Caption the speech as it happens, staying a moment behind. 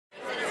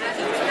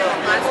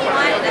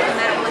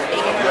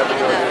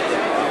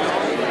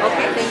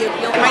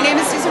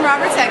Susan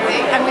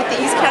Roberts-Egley. I'm with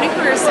the East County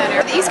Career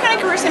Center. The East County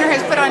Career Center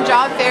has put on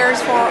job fairs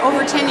for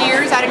over 10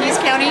 years out in East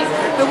County,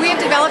 but we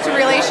have developed a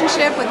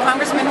relationship with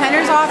Congressman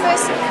Hunter's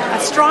office, a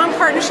strong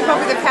partnership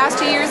over the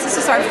past 2 years. This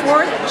is our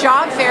 4th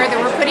job fair that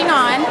we're putting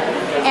on,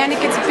 and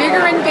it gets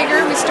bigger and bigger.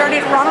 We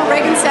started at Ronald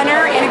Reagan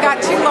Center, and it got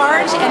too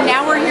large, and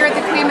now we're here at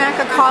the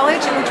Cuyamaca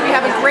College, in which we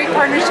have a great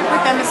partnership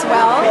with them as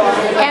well.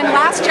 And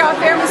last job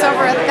fair was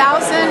over 1,000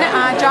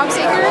 job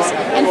seekers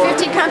and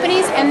 50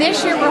 companies, and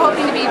this year we're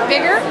hoping to be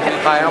bigger.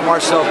 Hi, I'm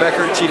Marcel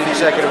Becker, Chief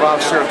Executive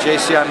Officer of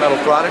JCI Metal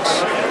Products.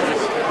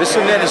 This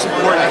event is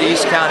important to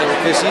East County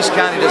because East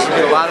County doesn't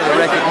get a lot of the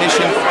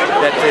recognition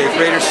that the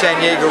greater San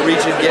Diego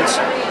region gets,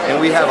 and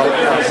we have a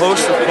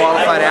host of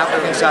qualified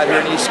applicants out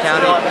here in East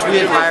County. We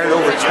have hired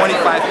over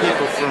 25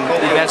 people from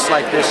events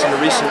like this in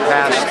the recent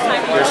past.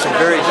 There's some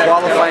very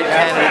qualified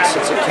candidates.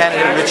 It's a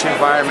candidate-rich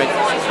environment.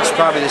 It's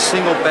probably the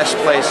single best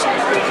place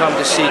to come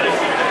to see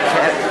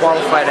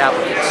qualified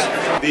applicants.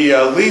 The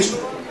least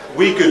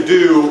we could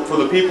do for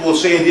the people of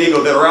San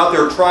Diego that are out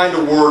there trying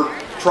to work,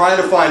 trying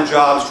to find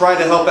jobs, trying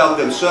to help out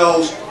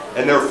themselves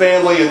and their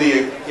family and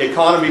the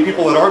economy,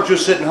 people that aren't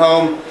just sitting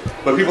home,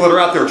 but people that are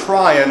out there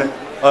trying.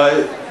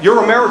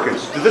 You're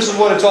Americans. This is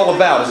what it's all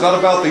about. It's not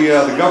about the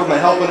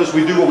government helping us.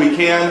 We do what we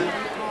can,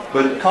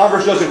 but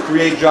Congress doesn't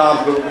create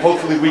jobs, but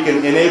hopefully we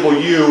can enable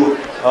you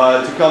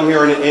to come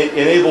here and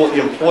enable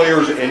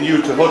employers and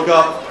you to hook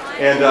up.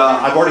 And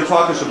I've already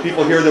talked to some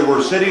people here that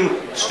were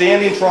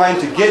standing,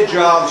 trying to get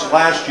jobs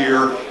last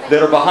year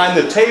that are behind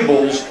the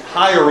tables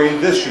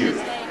hiring this year.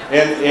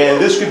 And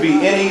this could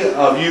be any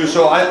of you.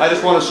 So I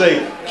just want to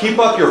say, keep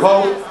up your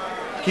hope,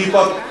 keep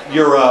up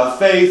your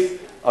faith.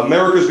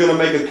 America's going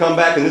to make a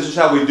comeback, and this is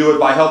how we do it,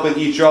 by helping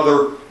each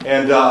other.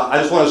 And I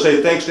just want to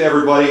say thanks to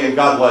everybody, and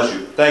God bless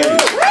you. Thank you.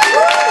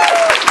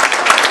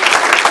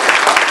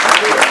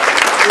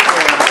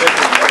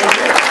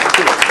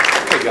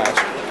 Hey, guys.